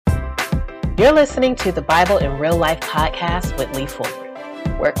You're listening to the Bible in Real Life podcast with Lee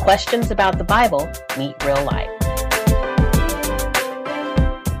Fuller, where questions about the Bible meet real life.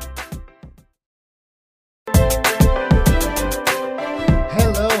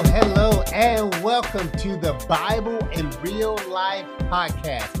 Hello, and welcome to the Bible in Real Life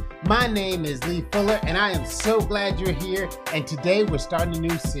podcast. My name is Lee Fuller, and I am so glad you're here. And today we're starting a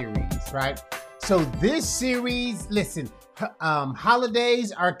new series, right? So this series, listen,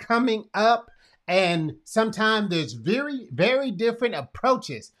 holidays are coming up, and sometimes there's very different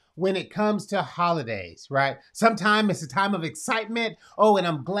approaches when it comes to holidays, right? Sometimes it's a time of excitement. Oh, and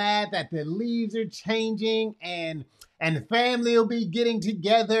I'm glad that the leaves are changing, and the family will be getting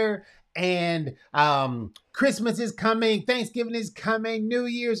together, and Christmas is coming, Thanksgiving is coming, New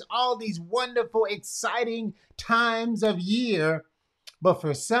Year's, all these wonderful, exciting times of year. But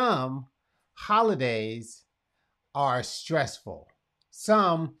for some, holidays are stressful.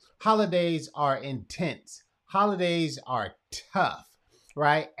 Some holidays are intense. Holidays are tough,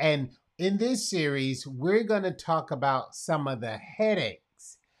 right? And in this series, we're going to talk about some of the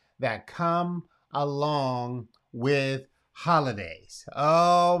headaches that come along with holidays.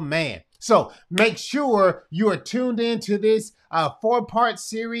 Oh, man. So make sure you are tuned into this 4-part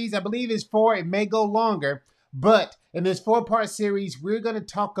series. I believe it's 4. It may go longer. But in this 4-part series, we're going to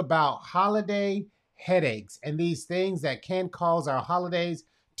talk about holiday headaches and these things that can cause our holidays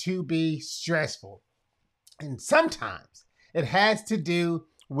to be stressful. And sometimes it has to do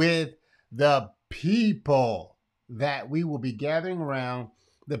with the people that we will be gathering around,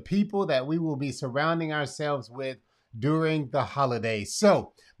 the people that we will be surrounding ourselves with during the holidays.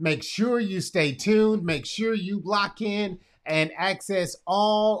 So make sure you stay tuned. Make sure you lock in and access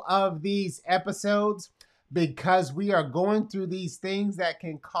all of these episodes, because we are going through these things that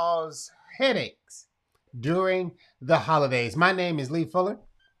can cause headaches during the holidays. My name is Lee Fuller.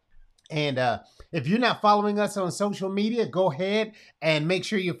 And if you're not following us on social media, go ahead and make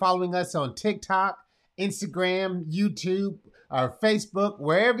sure you're following us on TikTok, Instagram, YouTube, or Facebook,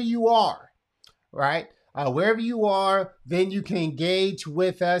 wherever you are, right? Wherever you are, then you can engage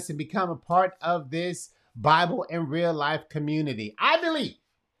with us and become a part of this Bible in Real Life community. I believe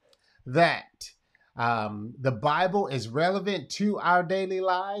that the Bible is relevant to our daily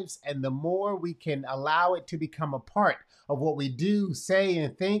lives, and the more we can allow it to become a part of what we do, say,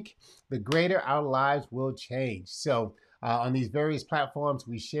 and think, the greater our lives will change. So on these various platforms,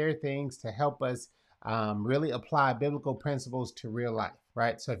 we share things to help us really apply biblical principles to real life,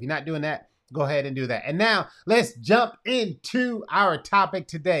 right? So if you're not doing that, go ahead and do that. And now let's jump into our topic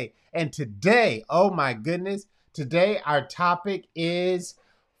today. And today, oh my goodness, today our topic is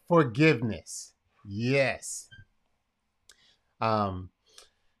forgiveness. Yes.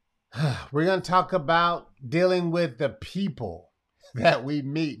 We're going to talk about dealing with the people that we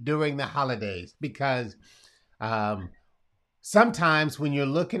meet during the holidays, because sometimes when you're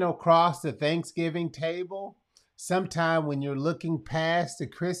looking across the Thanksgiving table, sometime when you're looking past the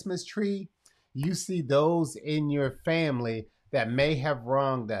Christmas tree, you see those in your family that may have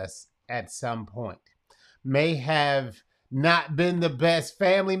wronged us at some point, may have not been the best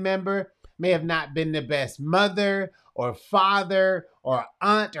family member, may have not been the best mother or father or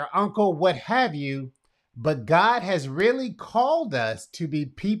aunt or uncle, what have you. But God has really called us to be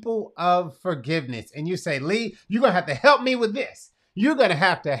people of forgiveness. And you say, Lee, you're going to have to help me with this. You're going to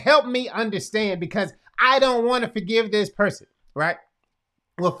have to help me understand, because I don't want to forgive this person, right?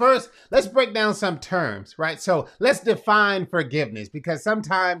 Well, first, let's break down some terms, right? So let's define forgiveness, because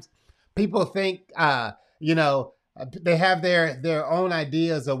sometimes people think, they have their own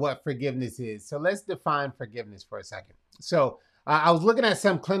ideas of what forgiveness is. So let's define forgiveness for a second. So I was looking at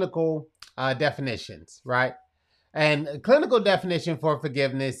some clinical definitions, right? And a clinical definition for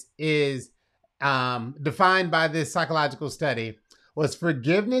forgiveness is defined by this psychological study.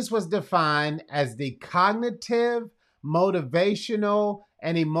 Forgiveness was defined as the cognitive, motivational,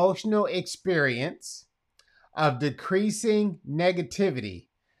 and emotional experience of decreasing negativity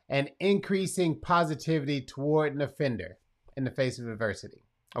and increasing positivity toward an offender in the face of adversity.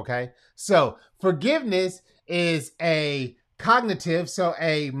 Okay, so forgiveness is a cognitive, so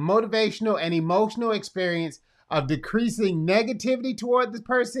a motivational and emotional experience of decreasing negativity toward this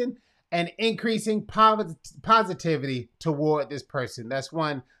person and increasing positivity toward this person. That's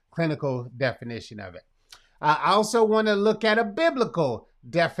one clinical definition of it. I also want to look at a biblical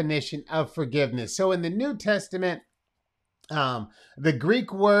definition of forgiveness. So in the New Testament, the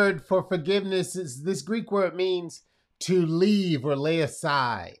Greek word for forgiveness this Greek word means to leave or lay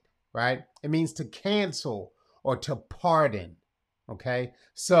aside, right? It means to cancel or to pardon. Okay.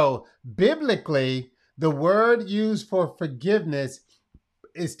 So biblically, the word used for forgiveness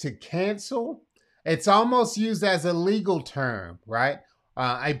is to cancel. It's almost used as a legal term, right?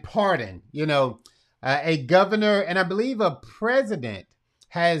 A pardon, a governor, and I believe a president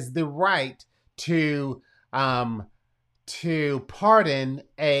has the right to pardon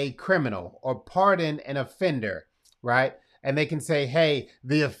a criminal or pardon an offender, right? And they can say, hey,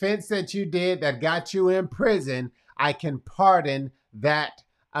 the offense that you did that got you in prison, I can pardon that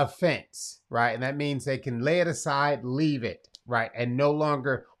offense, right? And that means they can lay it aside, leave it, right? And no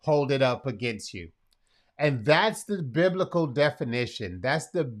longer hold it up against you. And that's the biblical definition. That's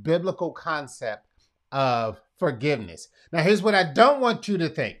the biblical concept of forgiveness. Now, here's what I don't want you to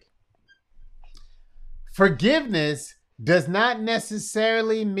think. Forgiveness does not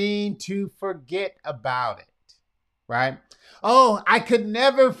necessarily mean to forget about it, right? Oh, I could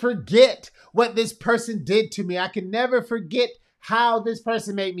never forget what this person did to me. I can never forget how this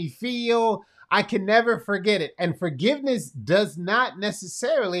person made me feel. I can never forget it. And forgiveness does not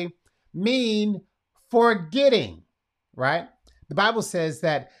necessarily mean forgetting, right? The Bible says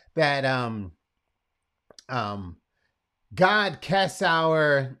that God casts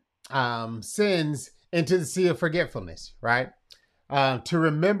our sins into the sea of forgetfulness, right? To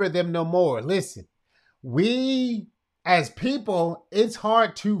remember them no more. Listen, we as people, it's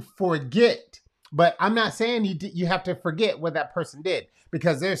hard to forget, but I'm not saying you have to forget what that person did,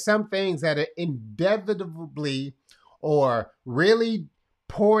 because there's some things that are inevitably or really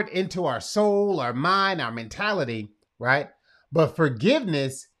poured into our soul, our mind, our mentality, right? But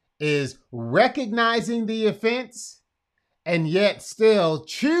forgiveness is recognizing the offense and yet still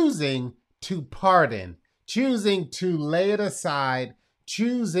choosing to pardon, choosing to lay it aside,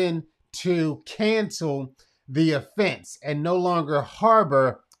 choosing to cancel the offense and no longer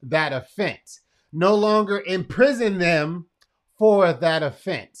harbor that offense, no longer imprison them for that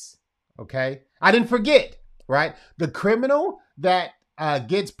offense. Okay? I didn't forget, right? The criminal that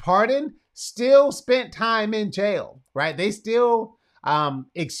gets pardoned still spent time in jail, right? They still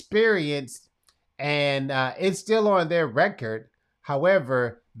experienced, and it's still on their record.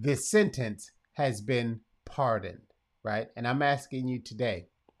 However, the sentence has been pardoned, right? And I'm asking you today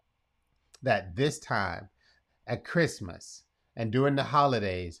that this time at Christmas and during the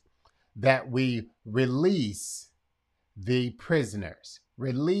holidays, that we release the prisoners,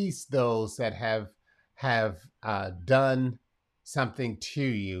 release those that have done something to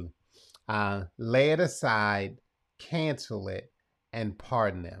you, lay it aside, cancel it, and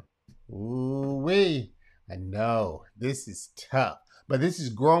pardon them. Ooh-wee. I know this is tough, but this is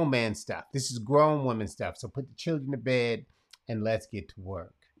grown man stuff. This is grown woman stuff. So put the children to bed and let's get to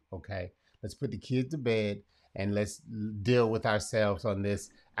work, okay? Let's put the kids to bed and let's deal with ourselves on this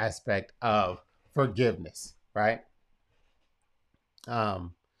aspect of forgiveness, right?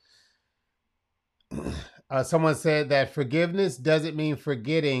 Someone said that forgiveness doesn't mean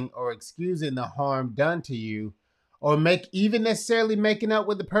forgetting or excusing the harm done to you, or even necessarily making up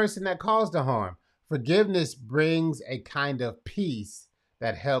with the person that caused the harm. Forgiveness brings a kind of peace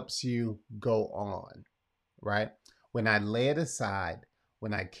that helps you go on, right? When I lay it aside,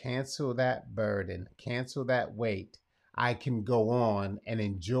 when I cancel that burden, cancel that weight, I can go on and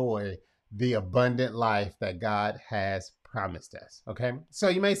enjoy the abundant life that God has promised us, okay? So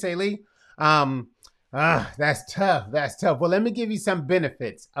you may say, Lee, that's tough. That's tough. Well, let me give you some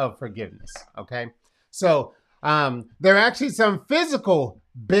benefits of forgiveness, okay? So there are actually some physical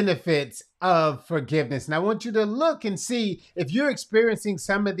benefits of forgiveness. And I want you to look and see if you're experiencing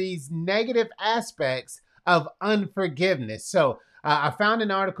some of these negative aspects of unforgiveness. So I found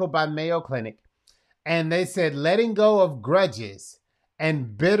an article by Mayo Clinic, and they said letting go of grudges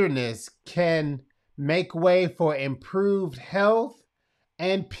and bitterness can make way for improved health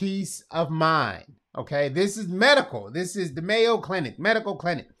and peace of mind. Okay, this is medical. This is the Mayo Clinic, medical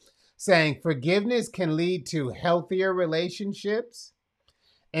clinic, saying forgiveness can lead to healthier relationships,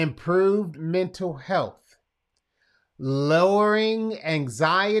 improved mental health, lowering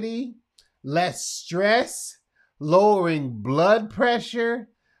anxiety, less stress, lowering blood pressure,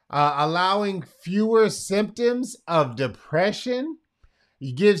 allowing fewer symptoms of depression.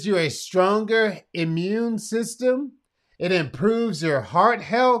 It gives you a stronger immune system. It improves your heart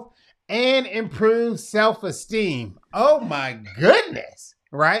health and improves self-esteem. Oh my goodness,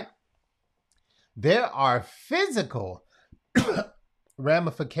 right? There are physical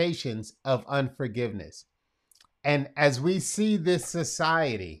ramifications of unforgiveness. And as we see this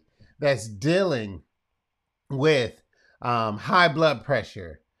society that's dealing with high blood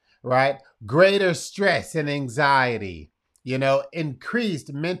pressure, right? Greater stress and anxiety,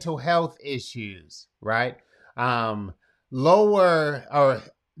 increased mental health issues, right? Lower or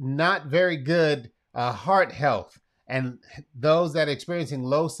not very good heart health and those that are experiencing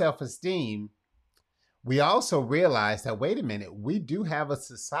low self-esteem, we also realize that, wait a minute, we do have a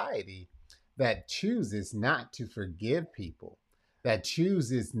society that chooses not to forgive people, that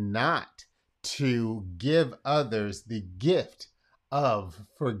chooses not to give others the gift of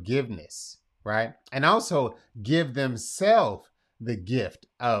forgiveness, right? And also give themselves the gift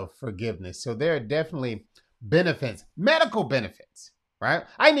of forgiveness. So there are definitely benefits, medical benefits, right?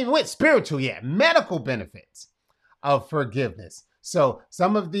 I ain't even went spiritual yet, medical benefits of forgiveness. So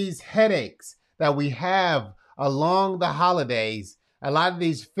some of these headaches that we have along the holidays, a lot of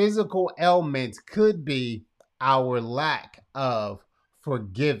these physical ailments could be our lack of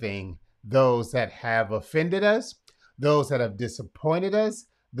forgiving those that have offended us, those that have disappointed us,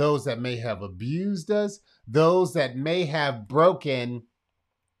 those that may have abused us, those that may have broken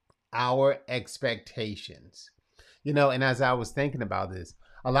our expectations. And as I was thinking about this,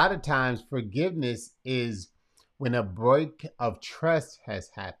 a lot of times forgiveness is when a break of trust has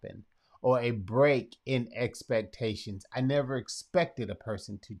happened or a break in expectations. I never expected a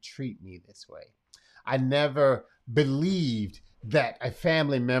person to treat me this way. I never believed that a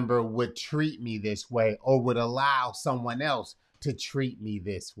family member would treat me this way or would allow someone else to treat me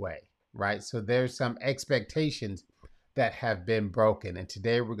this way, right? So there's some expectations that have been broken. And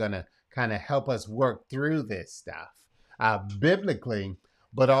today we're going to kind of help us work through this stuff biblically,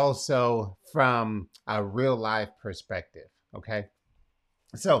 but also from a real life perspective. Okay.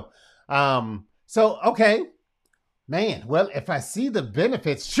 Okay, man, well, if I see the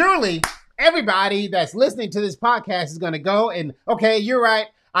benefits, surely everybody that's listening to this podcast is going to go and, okay, you're right,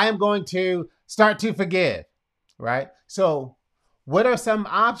 I am going to start to forgive, right? So what are some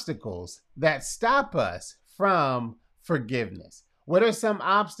obstacles that stop us from forgiveness? What are some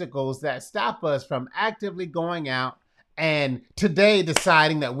obstacles that stop us from actively going out and today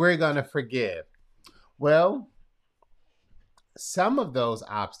deciding that we're going to forgive? Well, some of those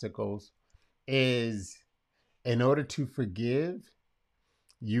obstacles is, in order to forgive,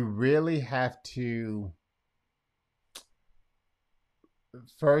 you really have to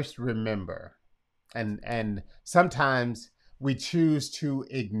first remember. And sometimes we choose to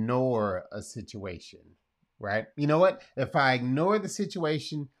ignore a situation, right? You know what? If I ignore the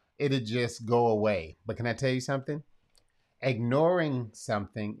situation, it'll just go away. But can I tell you something? Ignoring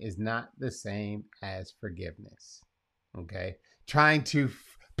something is not the same as forgiveness. Okay, trying to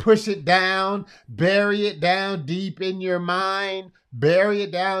push it down, bury it down deep in your mind, bury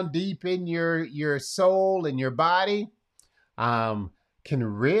it down deep in your soul and your body, can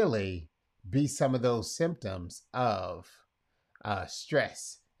really be some of those symptoms of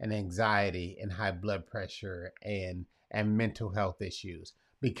stress and anxiety and high blood pressure and mental health issues.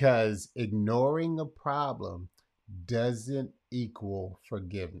 Because ignoring a problem doesn't equal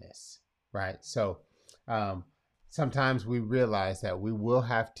forgiveness, right? So, sometimes we realize that we will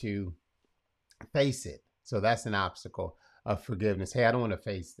have to face it. So that's an obstacle of forgiveness. Hey, I don't want to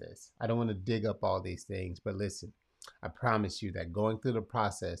face this. I don't want to dig up all these things. But listen, I promise you that going through the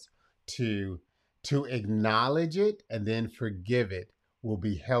process to acknowledge it and then forgive it will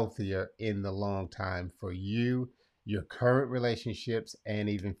be healthier in the long time for you, your current relationships, and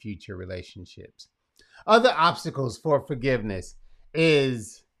even future relationships. Other obstacles for forgiveness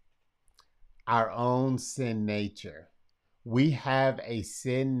is our own sin nature. We have a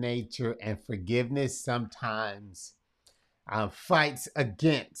sin nature, and forgiveness sometimes fights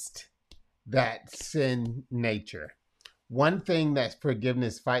against that sin nature. One thing that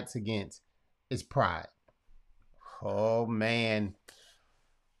forgiveness fights against is pride. Oh, man.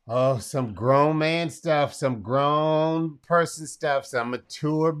 Oh, some grown man stuff, some grown person stuff, some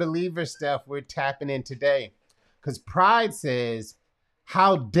mature believer stuff we're tapping in today. Because pride says,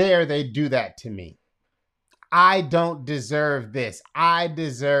 how dare they do that to me? I don't deserve this. I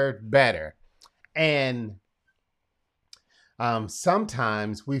deserve better. And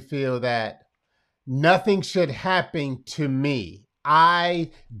sometimes we feel that nothing should happen to me.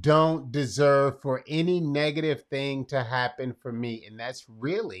 I don't deserve for any negative thing to happen for me. And that's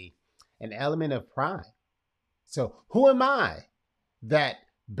really an element of pride. So who am I that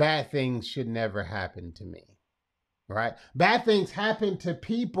bad things should never happen to me? Right? Bad things happen to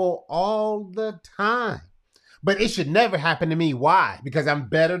people all the time, but it should never happen to me. Why? Because I'm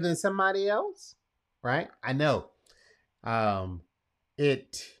better than somebody else, right? I know.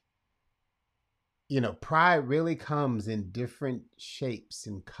 Pride really comes in different shapes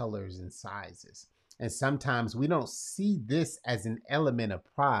and colors and sizes. And sometimes we don't see this as an element of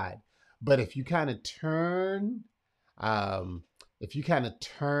pride, but if you kind of turn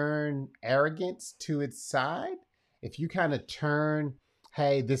arrogance to its side, if you kind of turn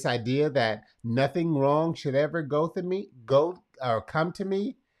Hey, this idea that nothing wrong should ever come to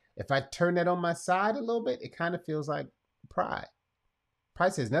me, if I turn that on my side a little bit, it kind of feels like pride.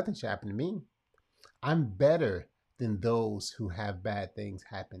 Pride says nothing should happen to me. I'm better than those who have bad things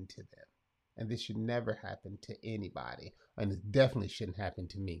happen to them. And this should never happen to anybody. And it definitely shouldn't happen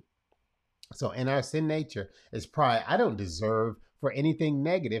to me. So in our sin nature is pride. I don't deserve for anything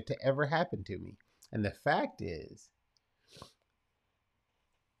negative to ever happen to me. And the fact is,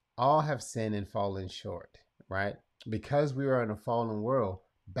 all have sinned and fallen short, right? Because we are in a fallen world,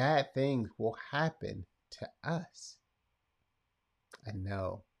 bad things will happen to us. I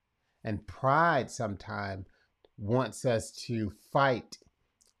know. And pride sometimes wants us to fight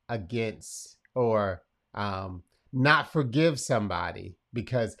against or not forgive somebody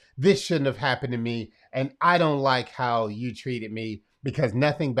because this shouldn't have happened to me and I don't like how you treated me because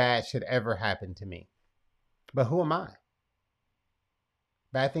nothing bad should ever happen to me. But who am I?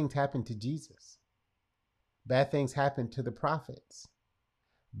 Bad things happen to Jesus. Bad things happen to the prophets.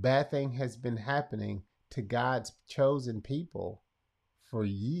 Bad thing has been happening to God's chosen people for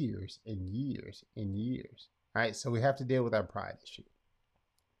years and years and years. All right, so we have to deal with our pride issue.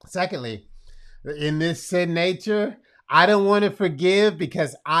 Secondly, in this sin nature, I don't want to forgive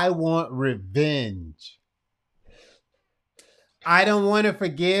because I want revenge. I don't want to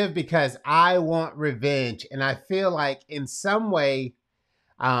forgive because I want revenge. And I feel like in some way,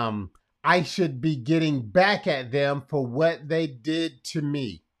 I should be getting back at them for what they did to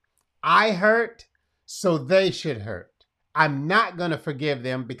me. I hurt, so they should hurt. I'm not going to forgive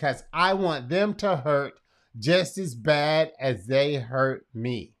them because I want them to hurt just as bad as they hurt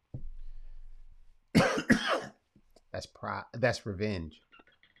me. That's pride. That's revenge.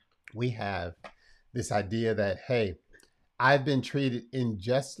 We have this idea that, hey, I've been treated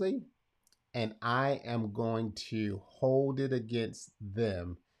unjustly and I am going to hold it against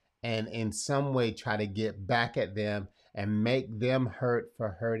them and in some way try to get back at them and make them hurt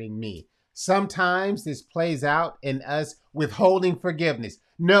for hurting me. Sometimes this plays out in us withholding forgiveness.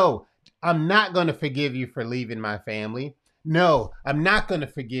 No, I'm not going to forgive you for leaving my family. No, I'm not going to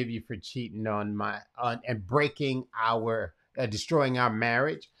forgive you for cheating on and breaking destroying our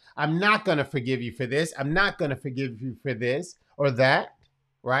marriage. I'm not going to forgive you for this. I'm not going to forgive you for this or that,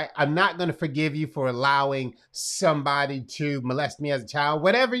 right? I'm not going to forgive you for allowing somebody to molest me as a child,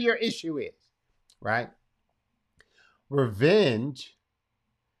 whatever your issue is, right? Revenge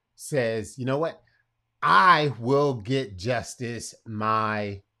says, you know what? I will get justice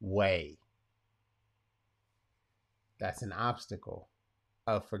my way. That's an obstacle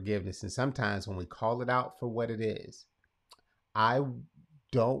of forgiveness. And sometimes when we call it out for what it is, I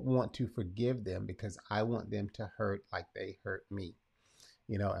don't want to forgive them because I want them to hurt like they hurt me.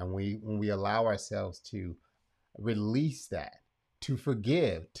 You know, and when we allow ourselves to release that, to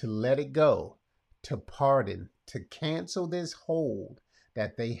forgive, to let it go, to pardon, to cancel this hold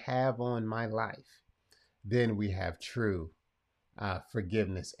that they have on my life, then we have true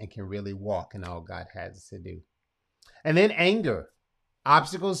forgiveness and can really walk in all God has us to do. And then anger.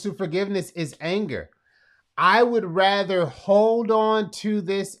 Obstacles to forgiveness is anger. I would rather hold on to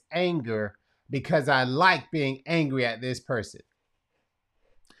this anger because I like being angry at this person.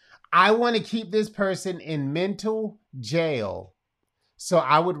 I want to keep this person in mental jail. So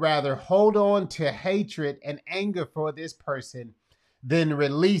I would rather hold on to hatred and anger for this person than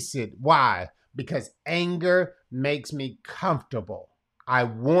release it. Why? Because anger makes me comfortable. I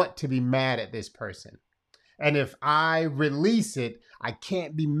want to be mad at this person. And if I release it, I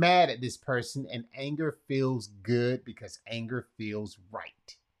can't be mad at this person. And anger feels good because anger feels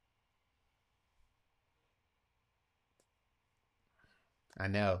right. I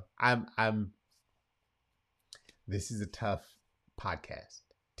know. This is a tough podcast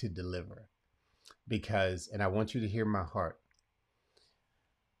to deliver because, and I want you to hear my heart.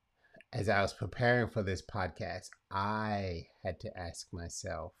 As I was preparing for this podcast, I had to ask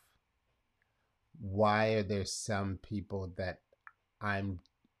myself, why are there some people that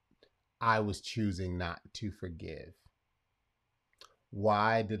I was choosing not to forgive?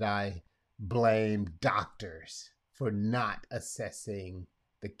 Why did I blame doctors for not assessing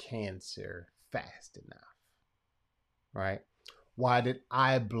the cancer fast enough? Right? Why did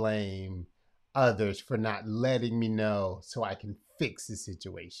I blame others for not letting me know so I can fix the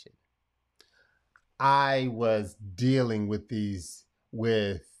situation? I was dealing with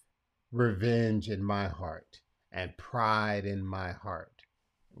revenge in my heart and pride in my heart,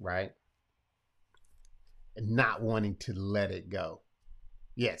 right? And not wanting to let it go.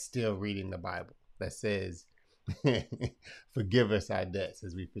 Yet still reading the Bible that says, forgive us our debts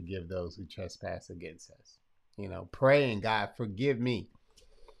as we forgive those who trespass against us. You know, praying, God, forgive me.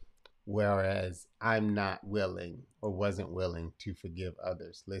 whereas I'm not willing or wasn't willing to forgive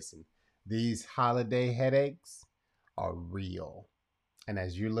others. Listen, these holiday headaches are real. And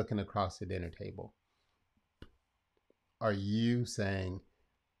as you're looking across the dinner table, are you saying,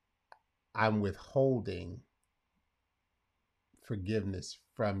 I'm withholding forgiveness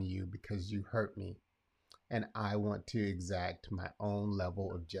from you because you hurt me, and I want to exact my own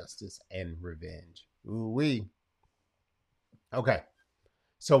level of justice and revenge? Ooh-wee. Okay.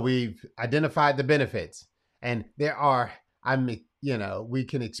 So we've identified the benefits, and we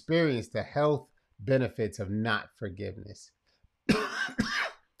can experience the health benefits of not forgiveness.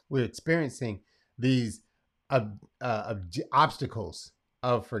 We're experiencing these obstacles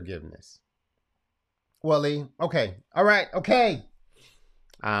of forgiveness. Well, Lee, okay. All right. Okay.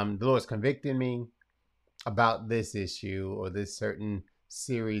 The Lord's convicting me about this issue or this certain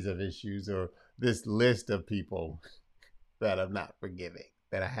series of issues or this list of people that I'm not forgiving,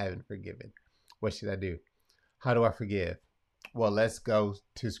 that I haven't forgiven. What should I do? How do I forgive? Well, let's go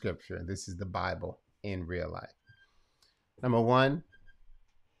to scripture. This is the Bible in real life. Number one,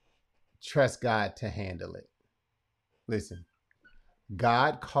 trust God to handle it. Listen,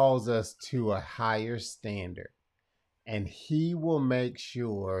 God calls us to a higher standard, and he will make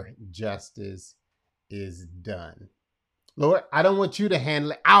sure justice is done. Lord, I don't want you to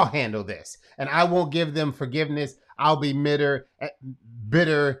handle it. I'll handle this. And I won't give them forgiveness. I'll be bitter,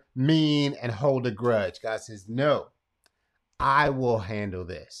 mean, and hold a grudge. God says, no, I will handle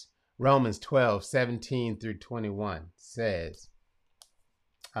this. Romans 12:17 through 21 says,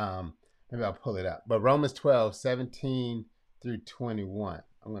 maybe I'll pull it up. But Romans 12:17 through 21.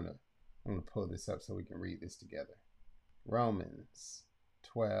 I'm gonna pull this up so we can read this together. Romans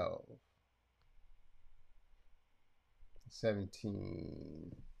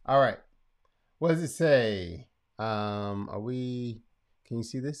 12:17. All right. What does it say? Can you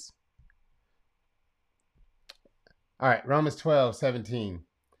see this? All right. Romans 12:17.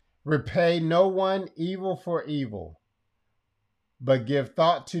 Repay no one evil for evil, but give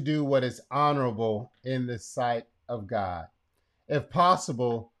thought to do what is honorable in the sight of God. If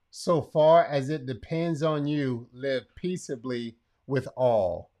possible, so far as it depends on you, live peaceably with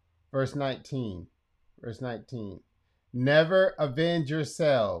all. Verse 19. Never avenge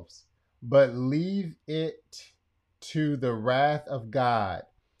yourselves, but leave it to the wrath of God.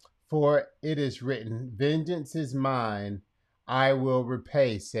 For it is written, vengeance is mine, I will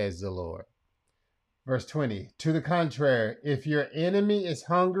repay, says the Lord. Verse 20. To the contrary, if your enemy is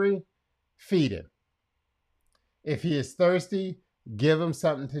hungry, feed him. If he is thirsty, give him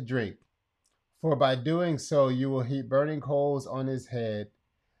something to drink. For by doing so, you will heap burning coals on his head.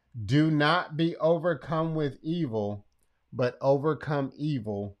 Do not be overcome with evil, but overcome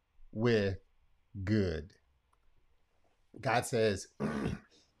evil with good. God says,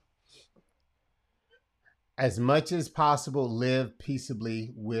 as much as possible, live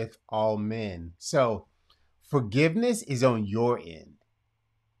peaceably with all men. So forgiveness is on your end.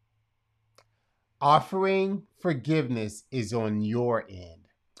 Offering forgiveness is on your end.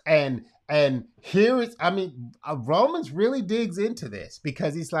 And here is, Romans really digs into this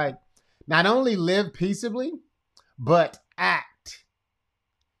because he's like, not only live peaceably, but act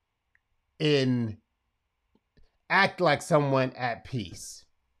like someone at peace,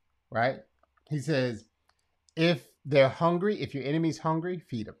 right? He says, if they're hungry, if your enemy's hungry,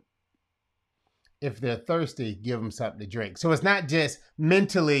 feed them. If they're thirsty, give them something to drink. So it's not just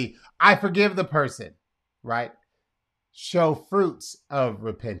mentally, I forgive the person, right? Show fruits of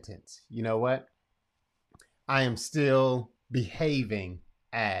repentance. You know what? I am still behaving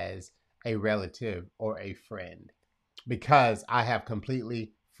as a relative or a friend because I have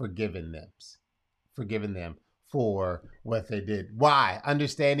completely forgiven them for what they did. Why?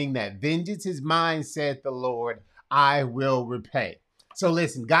 Understanding that vengeance is mine, saith the Lord, I will repay. So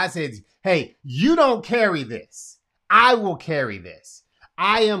listen, God says, hey, you don't carry this. I will carry this.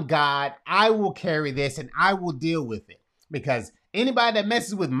 I am God. I will carry this and I will deal with it. Because anybody that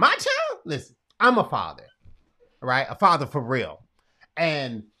messes with my child, listen, I'm a father, right? A father for real.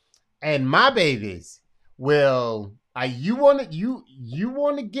 And my babies will, you want to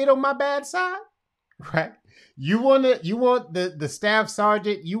get on my bad side, right? You want the staff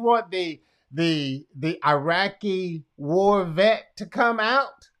sergeant, you want the Iraqi war vet to come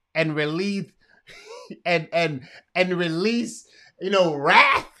out and relieve and release,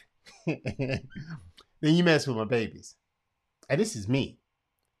 wrath. Then you mess with my babies. And this is me.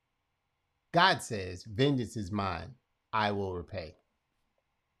 God says, vengeance is mine, I will repay.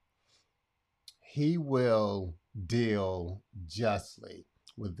 He will deal justly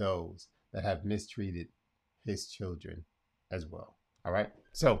with those that have mistreated his children as well. All right.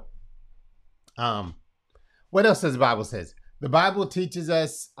 So What else does the Bible says? The Bible teaches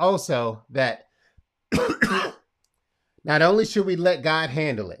us also that not only should we let God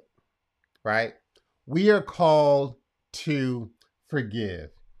handle it, right? We are called to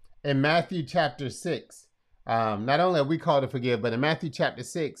forgive. In Matthew chapter 6, not only are we called to forgive, but in Matthew chapter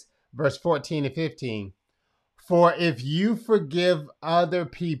 6, verse 14 and 15, for if you forgive other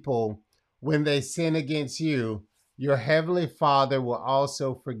people when they sin against you, your heavenly Father will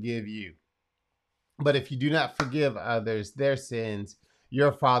also forgive you. But if you do not forgive others their sins,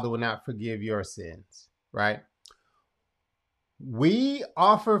 your Father will not forgive your sins, right? We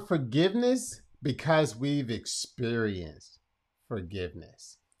offer forgiveness because we've experienced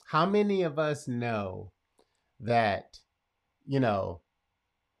forgiveness. How many of us know that,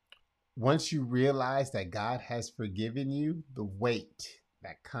 once you realize that God has forgiven you, the weight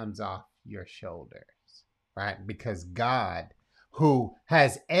that comes off your shoulders, right? Because God, who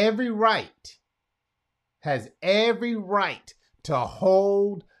has every right to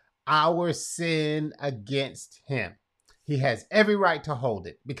hold our sin against him. He has every right to hold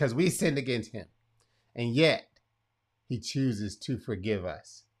it because we sinned against him. And yet he chooses to forgive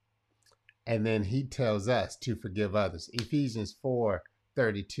us. And then he tells us to forgive others. Ephesians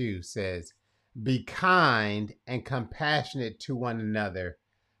 4:32 says, be kind and compassionate to one another,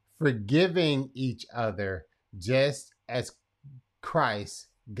 forgiving each other just as Christ,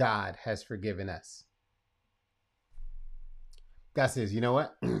 God, has forgiven us. God says, you know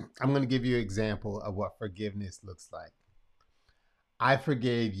what? I'm going to give you an example of what forgiveness looks like. I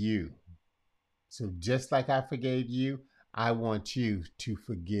forgave you. So just like I forgave you, I want you to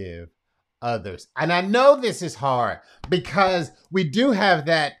forgive others. And I know this is hard because we do have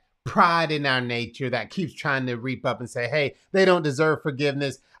that pride in our nature that keeps trying to reap up and say, hey, they don't deserve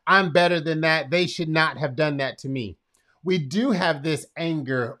forgiveness. I'm better than that. They should not have done that to me. We do have this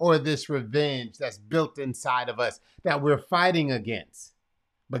anger or this revenge that's built inside of us that we're fighting against.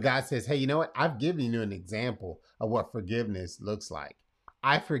 But God says, hey, you know what? I've given you an example of what forgiveness looks like.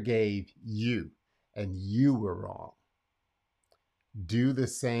 I forgave you and you were wrong. Do the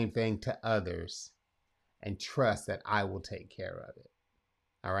same thing to others and trust that I will take care of it.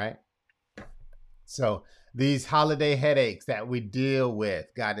 All right? So these holiday headaches that we deal with,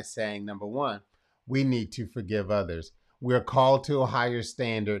 God is saying, number one, we need to forgive others. We're called to a higher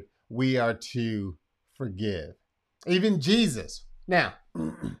standard. We are to forgive. Even Jesus. Now,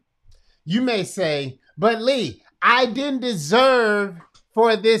 you may say, but Lee, I didn't deserve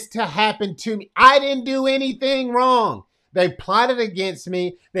for this to happen to me. I didn't do anything wrong. They plotted against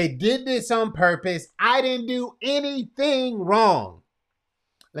me. They did this on purpose. I didn't do anything wrong.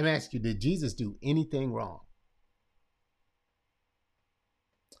 Let me ask you, did Jesus do anything wrong?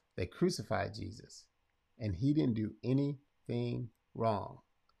 They crucified Jesus, and he didn't do anything wrong.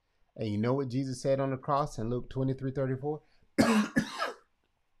 And you know what Jesus said on the cross in Luke 23:34?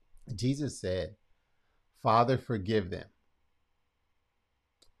 Jesus said, Father, forgive them.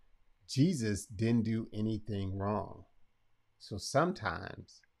 Jesus didn't do anything wrong. So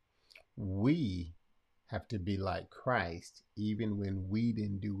sometimes we have to be like Christ even when we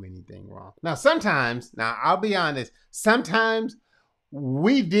didn't do anything wrong. Now I'll be honest, sometimes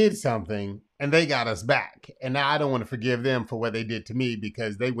we did something and they got us back. And now I don't want to forgive them for what they did to me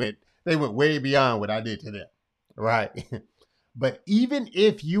because they went way beyond what I did to them. Right? But even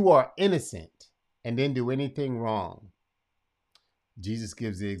if you are innocent and didn't do anything wrong, Jesus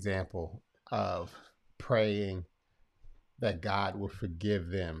gives the example of praying that God will forgive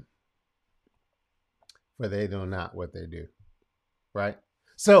them, for they know not what they do. Right?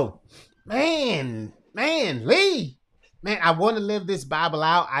 So, man, Lee, I want to live this Bible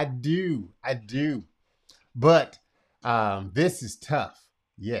out. I do. But this is tough.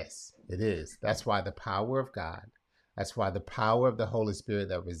 Yes, it is. That's why the power of God, that's why the power of the Holy Spirit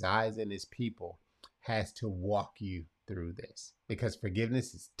that resides in his people has to walk you through this, because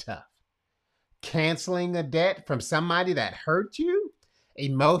forgiveness is tough. Canceling a debt from somebody that hurt you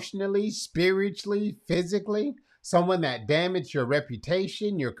emotionally, spiritually, physically, someone that damaged your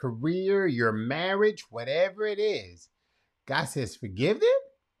reputation, your career, your marriage, whatever it is. God says, forgive them.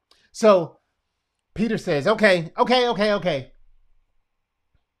 So Peter says, okay.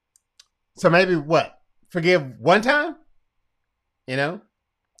 So maybe what? Forgive one time?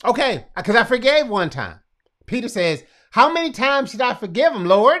 Okay, because I forgave one time. Peter says, how many times should I forgive him,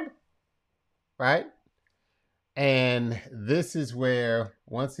 Lord? Right? And this is where,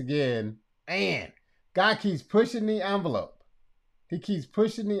 once again, God keeps pushing the envelope. He keeps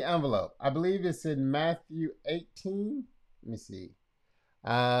pushing the envelope. I believe it's in Matthew 18. Let me see.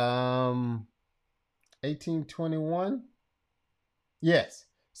 18:21. Yes.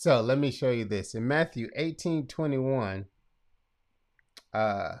 So let me show you this. In Matthew 18:21,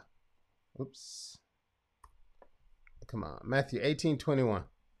 oops. Come on. Matthew 18:21.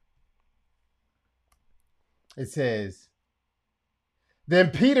 It says,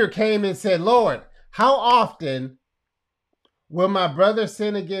 Then Peter came and said, Lord, how often will my brother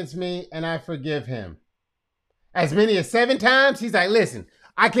sin against me and I forgive him? As many as 7 times? He's like, listen,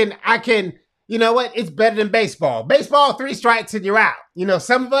 I can, you know what? It's better than baseball. Baseball, 3 strikes and you're out. You know,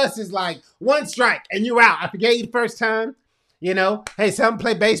 some of us is like 1 strike and you're out. I forgave you the first time. You know, hey, some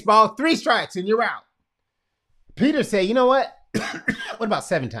play baseball, 3 strikes and you're out. Peter said, you know what? What about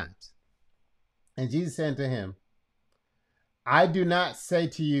 7 times? And Jesus said to him, I do not say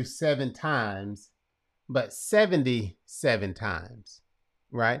to you 7 times, but 77 times,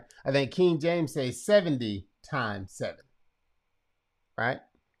 right? I think King James says 70 times 7, right?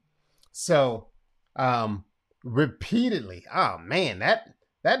 So, repeatedly, oh man, that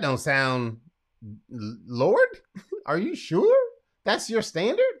don't sound, Lord, are you sure that's your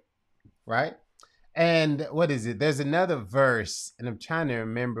standard, right? And what is it? There's another verse, and I'm trying to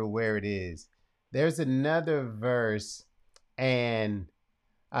remember where it is. There's another verse, and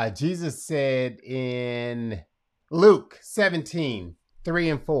Jesus said in Luke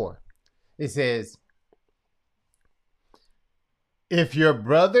 17:3-4, it says, if your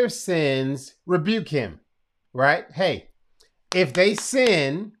brother sins, rebuke him, right? Hey, if they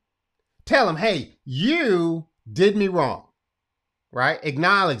sin, tell them, hey, you did me wrong, right?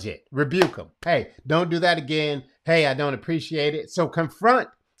 Acknowledge it, rebuke them. Hey, don't do that again. Hey, I don't appreciate it. So confront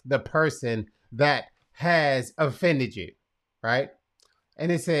the person that has offended you, right?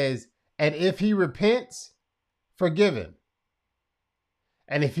 And it says, and if he repents, forgive him.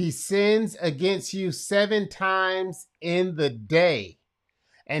 And if he sins against you 7 times in the day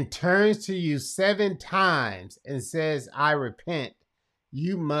and turns to you 7 times and says, I repent,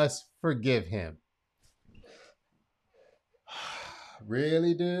 you must forgive him.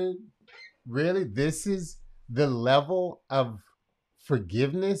 Really, dude? Really? This is the level of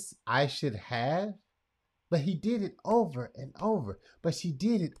forgiveness I should have? But he did it over and over. But she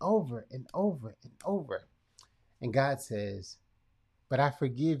did it over and over and over. And God says, but I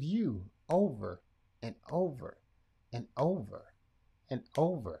forgive you over and over and over and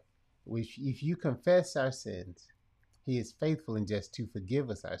over. If you confess our sins, he is faithful and just to forgive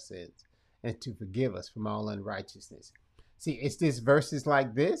us our sins and to forgive us from all unrighteousness. See, it's these verses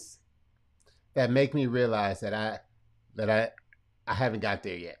like this that make me realize that I haven't got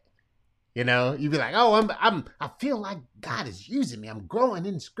there yet. You know, you'd be like, oh, I feel like God is using me. I'm growing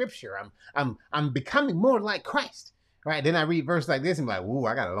in Scripture. I'm becoming more like Christ. Right? Then I read verse like this and be like, woo,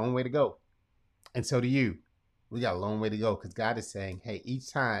 I got a long way to go. And so do you. We got a long way to go because God is saying, hey,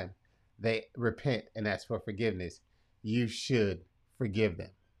 each time they repent and ask for forgiveness, you should forgive them.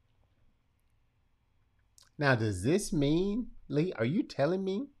 Now, does this mean, Lee, are you telling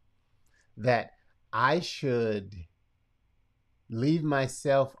me that I should leave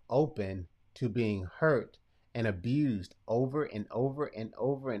myself open to being hurt and abused over and over and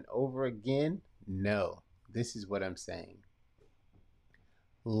over and over again? No. This is what I'm saying.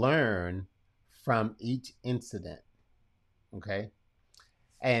 Learn from each incident, okay?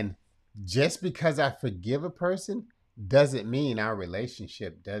 And just because I forgive a person doesn't mean our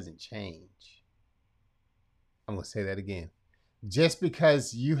relationship doesn't change. I'm going to say that again. Just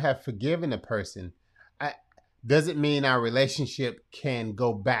because you have forgiven a person doesn't mean our relationship can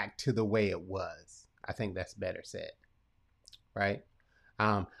go back to the way it was. I think that's better said, right?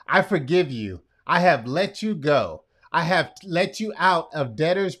 I forgive you. I have let you go. I have let you out of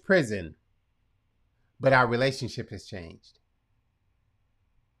debtor's prison, but our relationship has changed.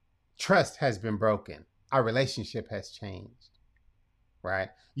 Trust has been broken. Our relationship has changed, right?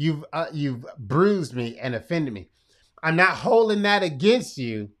 You've bruised me and offended me. I'm not holding that against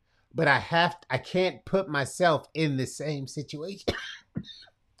you, but I can't put myself in the same situation.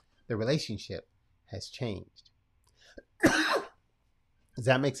 The relationship has changed. Does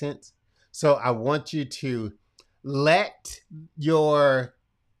that make sense? So I want you to let your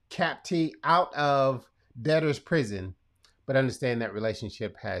captivity out of debtor's prison, but understand that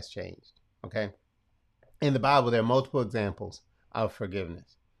relationship has changed, okay? In the Bible, there are multiple examples of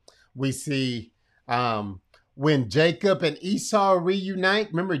forgiveness. We see when Jacob and Esau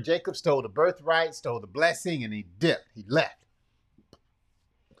reunite. Remember, Jacob stole the birthright, stole the blessing, and he dipped. He left.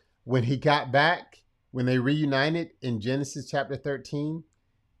 When he got back, when they reunited in Genesis chapter 13,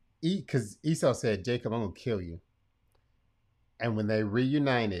 because Esau said, Jacob, I'm going to kill you. And when they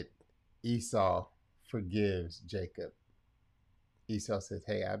reunited, Esau forgives Jacob. Esau says,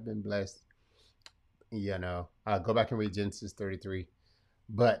 hey, I've been blessed. You know, go back and read Genesis 33.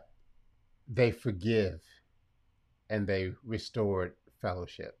 but they forgive and they restored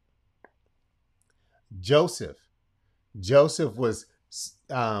fellowship. Joseph was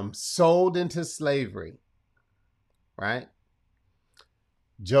sold into slavery, right?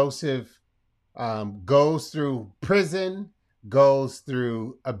 Joseph goes through prison, goes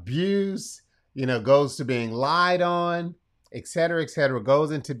through abuse, goes to being lied on, etc.,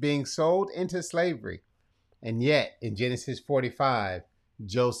 goes into being sold into slavery. And yet, in Genesis 45,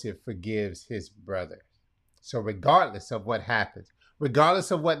 Joseph forgives his brother. So regardless of what happens,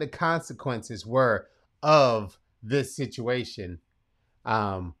 regardless of what the consequences were of this situation,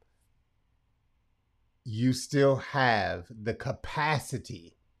 you still have the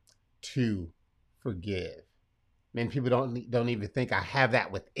capacity to forgive. Many people don't even think I have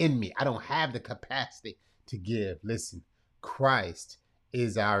that within me. I don't have the capacity to give. Listen, Christ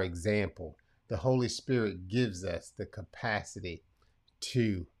is our example. The Holy Spirit gives us the capacity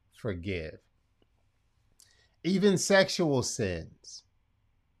to forgive. Even sexual sins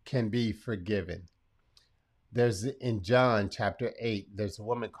can be forgiven. There's in John chapter 8, there's a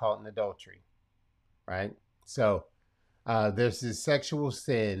woman caught in adultery, right? So there's this sexual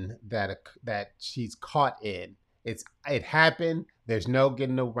sin that she's caught in. It happened. There's no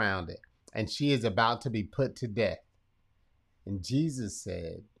getting around it. And she is about to be put to death. And Jesus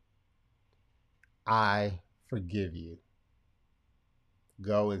said, I forgive you.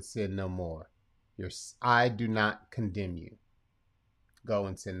 Go and sin no more. I do not condemn you. Go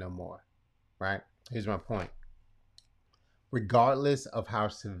and sin no more. Right? Here's my point. Regardless of how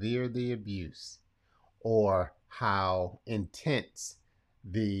severe the abuse or how intense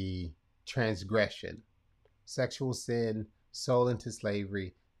the transgression, sexual sin, sold into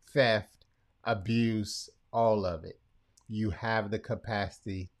slavery, theft, abuse, all of it, you have the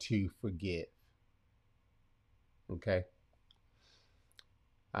capacity to forgive. Okay?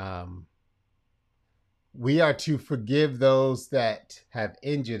 We are to forgive those that have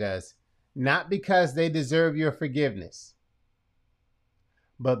injured us, not because they deserve your forgiveness,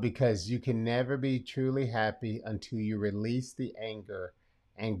 but because you can never be truly happy until you release the anger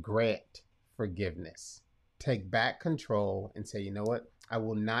and grant forgiveness. Take back control and say, you know what? I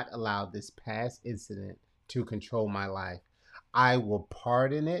will not allow this past incident to control my life. I will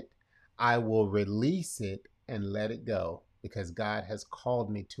pardon it. I will release it and let it go because God has called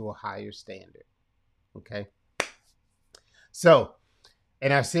me to a higher standard. Okay? So,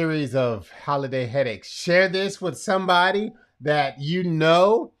 in our series of holiday headaches, share this with somebody that you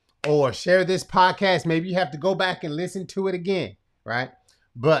know, or share this podcast. Maybe you have to go back and listen to it again, right?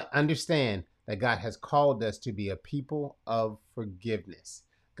 But understand that God has called us to be a people of forgiveness.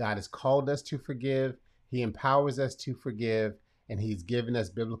 God has called us to forgive. He empowers us to forgive, and he's given us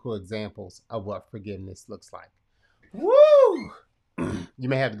biblical examples of what forgiveness looks like. Woo! You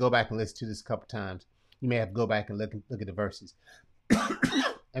may have to go back and listen to this a couple times. You may have to go back and look at the verses.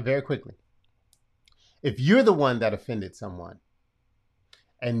 And very quickly, if you're the one that offended someone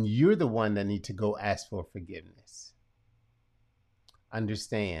and you're the one that need to go ask for forgiveness,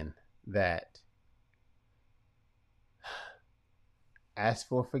 understand that ask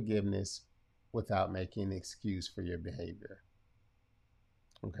for forgiveness without making an excuse for your behavior.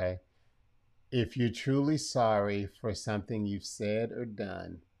 Okay? If you're truly sorry for something you've said or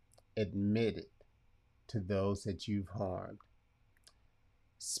done, admit it to those that you've harmed.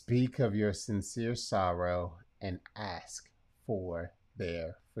 Speak of your sincere sorrow and ask for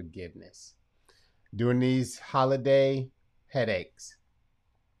their forgiveness. During these holiday headaches,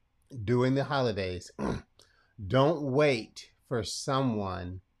 during the holidays, don't wait for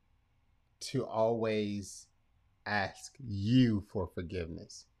someone to always ask you for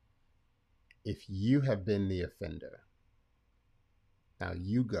forgiveness. If you have been the offender, now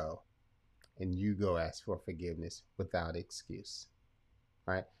you go ask for forgiveness without excuse.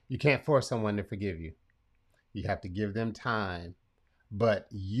 Right? You can't force someone to forgive you. You have to give them time, but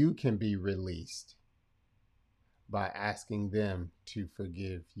you can be released by asking them to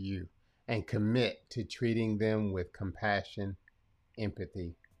forgive you and commit to treating them with compassion,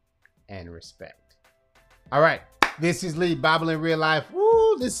 empathy, and respect. All right. This is Lee, Bible in Real Life.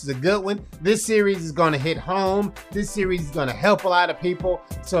 Woo, this is a good one. This series is going to hit home. This series is going to help a lot of people.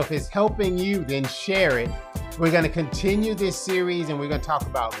 So if it's helping you, then share it. We're going to continue this series and we're going to talk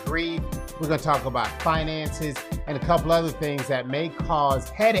about grief. We're going to talk about finances and a couple other things that may cause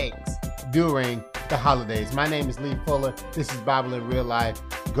headaches during the holidays. My name is Lee Fuller. This is Bible in Real Life.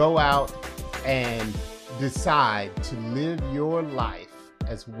 Go out and decide to live your life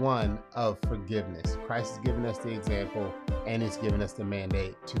as one of forgiveness. Christ has given us the example and he's given us the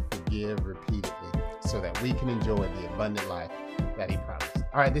mandate to forgive repeatedly so that we can enjoy the abundant life that he promised.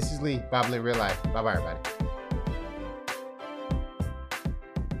 All right, this is Lee, Bible in Real Life. Bye-bye, everybody.